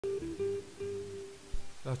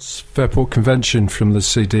That's Fairport Convention from the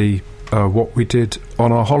CD, What We Did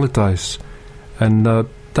on Our Holidays. And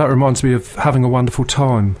that reminds me of having a wonderful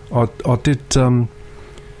time. I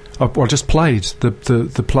just played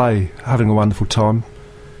the play, Having a Wonderful Time,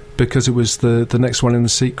 because it was the next one in the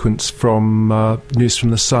sequence from News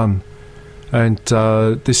from the Sun. And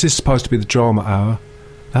this is supposed to be the drama hour.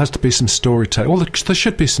 There has to be some storytelling. Well, there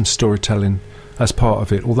should be some storytelling as part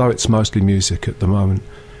of it, although it's mostly music at the moment.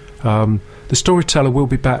 The storyteller will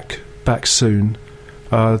be back soon.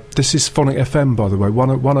 This is Phonic FM, by the way,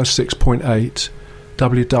 106.8,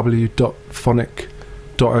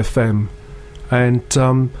 www.phonic.fm.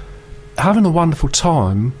 And having a wonderful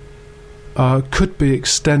time could be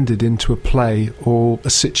extended into a play or a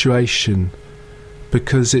situation,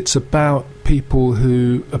 because it's about people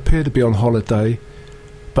who appear to be on holiday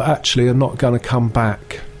but actually are not going to come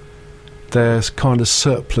back. They're kind of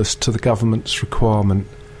surplus to the government's requirement.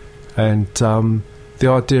 And the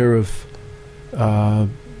idea of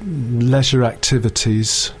leisure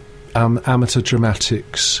activities, amateur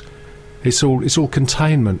dramatics, it's all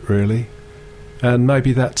containment, really. And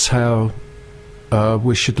maybe that's how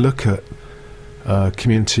we should look at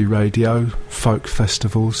community radio, folk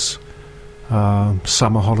festivals,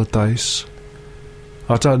 summer holidays.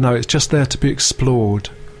 I don't know, it's just there to be explored.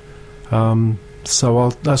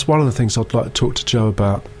 So that's one of the things I'd like to talk to Joe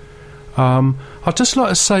about. I'd just like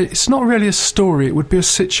to say it's not really a story, it would be a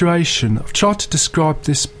situation. I've tried to describe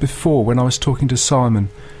this before when I was talking to Simon,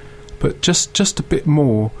 but just a bit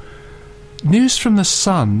more. News from the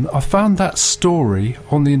Sun, I found that story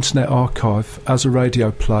on the Internet Archive as a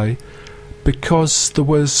radio play because there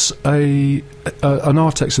was an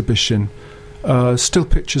art exhibition, still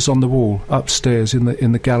pictures on the wall upstairs in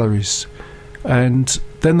the galleries, and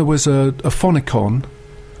then there was a Phonicon,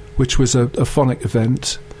 which was a phonic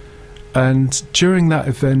event. And during that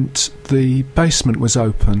event, the basement was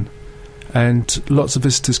open and lots of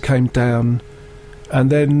visitors came down, and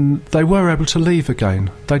then they were able to leave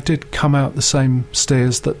again. They did come out the same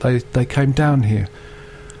stairs that they came down here.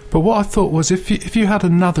 But what I thought was, if you had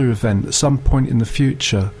another event at some point in the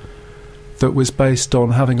future that was based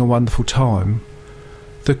on having a wonderful time,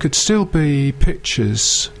 there could still be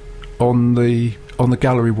pictures on the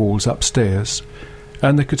gallery walls upstairs,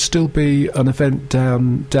 and there could still be an event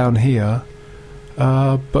down here,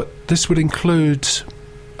 but this would include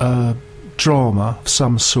drama of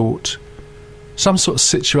some sort of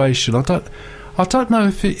situation. I don't know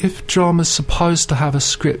if drama's supposed to have a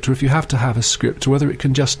script, or if you have to have a script, or whether it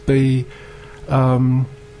can just be sort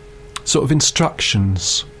of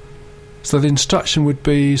instructions. So the instruction would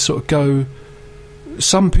be sort of go.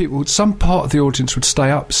 Some part of the audience would stay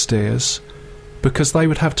upstairs, because they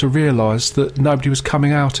would have to realise that nobody was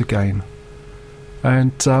coming out again.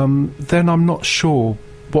 And then I'm not sure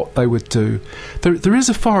what they would do. There is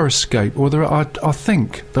a fire escape, or I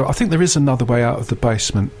think there is another way out of the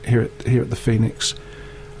basement here at the Phoenix.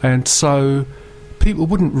 And so people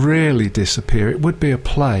wouldn't really disappear. It would be a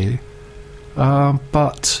play,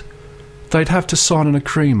 but they'd have to sign an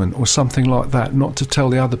agreement or something like that, not to tell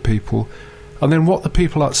the other people. And then what the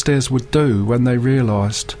people upstairs would do when they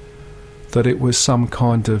realised that it was some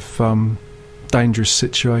kind of dangerous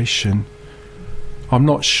situation, I'm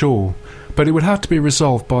not sure, but it would have to be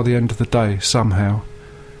resolved by the end of the day somehow.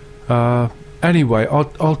 Anyway,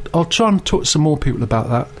 I'll try and talk to some more people about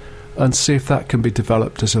that and see if that can be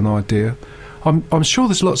developed as an idea. I'm sure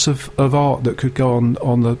there's lots of art that could go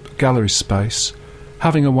on the gallery space.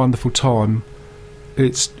 Having a wonderful time,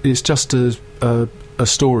 it's just a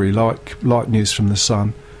story like News from the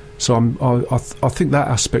Sun. So I think that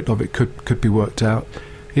aspect of it could be worked out.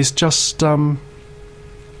 It's just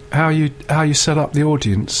how you set up the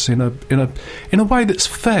audience in a way that's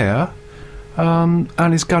fair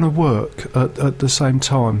and is going to work at the same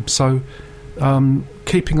time. So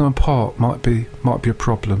keeping them apart might be a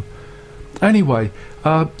problem. Anyway,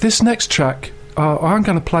 this next track, I'm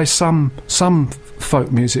going to play some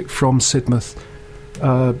folk music from Sidmouth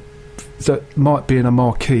that might be in a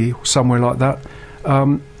marquee somewhere like that.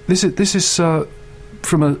 This is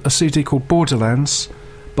from a CD called Borderlands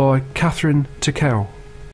by Catherine Tickell.